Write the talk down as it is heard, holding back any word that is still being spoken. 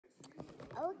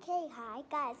Okay, hi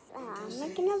guys. I'm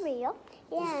making a reel,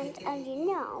 and as you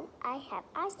know, I have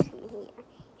ice cream here,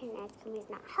 and ice cream is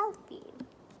not healthy.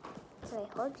 So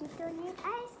I hope you don't eat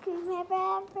ice cream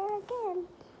ever again.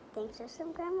 Thanks for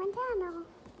subscribing my channel.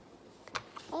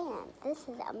 And this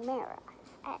is Amara.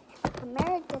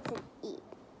 Amara doesn't eat,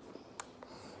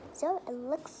 so it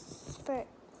looks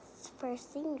for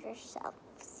seeing yourself.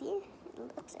 See,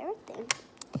 it looks everything.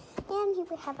 And he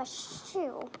would have a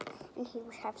shoe, and he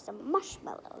would have some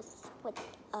marshmallows with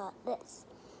this.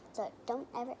 So don't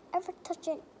ever touch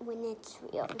it when it's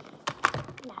real.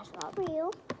 That's not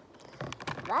real.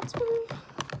 That's me.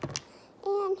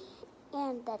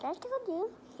 And that I told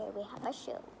you, here we have a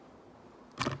shoe.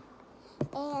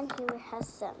 And here we have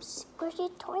some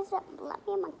squishy toys that Let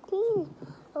Me My Queen.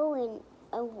 Oh, and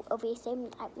we say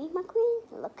Let Me My Queen.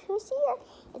 Look who's here.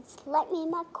 It's Let Me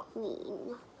My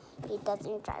Queen. He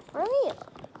doesn't drive for real.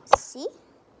 See?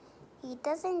 He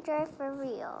doesn't drive for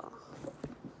real.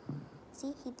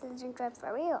 See, he doesn't drive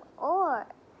for real. Or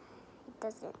he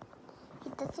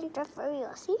doesn't drive for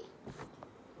real. See?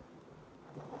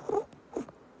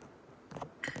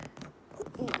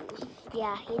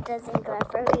 Yeah, he doesn't drive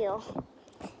for real.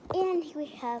 And we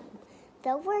have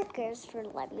the workers for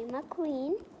Let Me My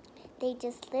Queen. They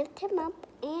just lift him up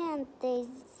and they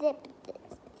zipped it.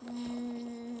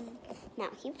 Now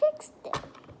he fixed it.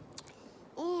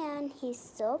 And he's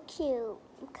so cute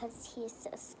because he's so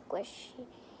squishy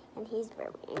and he's very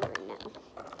angry now.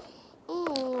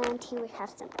 And he would have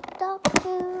some dog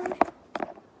food.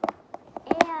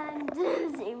 And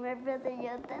see my brother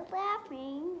Yoda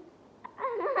laughing.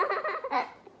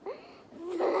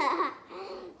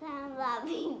 I'm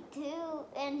laughing too,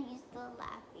 and he's still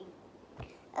laughing.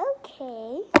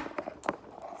 Okay,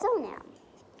 so now,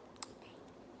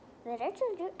 that I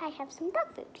told you, I have some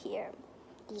dog food here.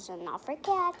 These are not for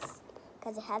cats,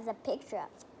 because it has a picture of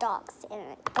dogs, and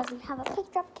it doesn't have a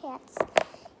picture of cats.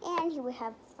 And he would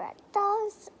have red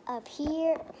dogs up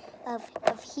here, of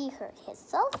he hurt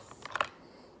himself.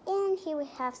 And he would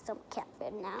have some cat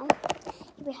food now.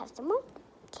 He would have some more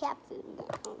cat food now.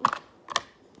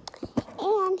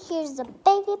 And here's the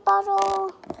baby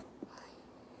bottle.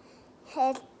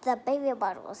 The baby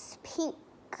bottle is pink.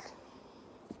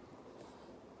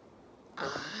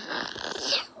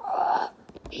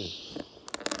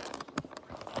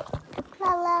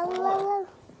 La la la la.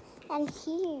 And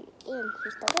here's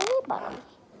the baby bottle.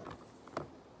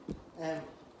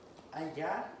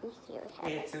 Allá,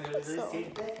 se me olvidó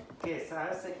decirte que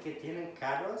sabes que tienen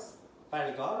carros para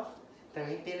el golf.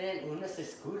 También tienen unos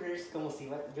scooters, como si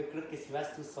yo creo que si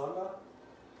vas tú solo.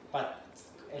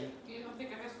 ¿Y dónde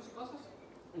cargas sus cosas?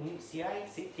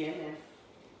 Sí tienen.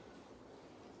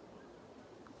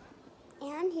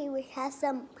 And he would have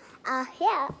some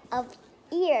hair of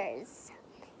ears.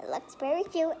 It looks very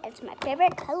cute. It's my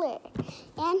favorite color.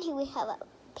 And he would have a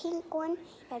pink one,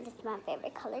 and it's my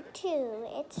favorite color too.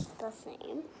 It's the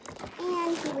same.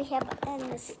 And here we have a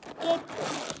skateboard.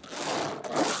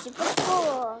 It's super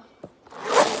cool.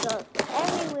 We go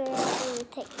everywhere and we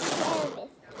take care of it.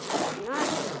 Not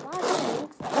a lot of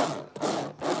things.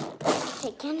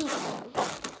 Take anything.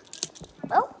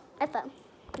 Oh, I fell.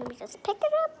 Let me just pick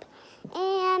it up.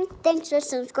 And thanks for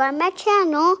subscribing my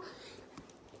channel.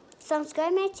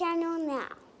 Subscribe my channel now.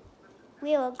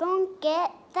 We will go and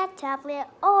get that tablet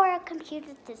or a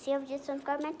computer to see if you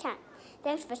subscribe my channel.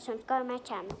 Thanks for subscribing my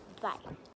channel. Bye.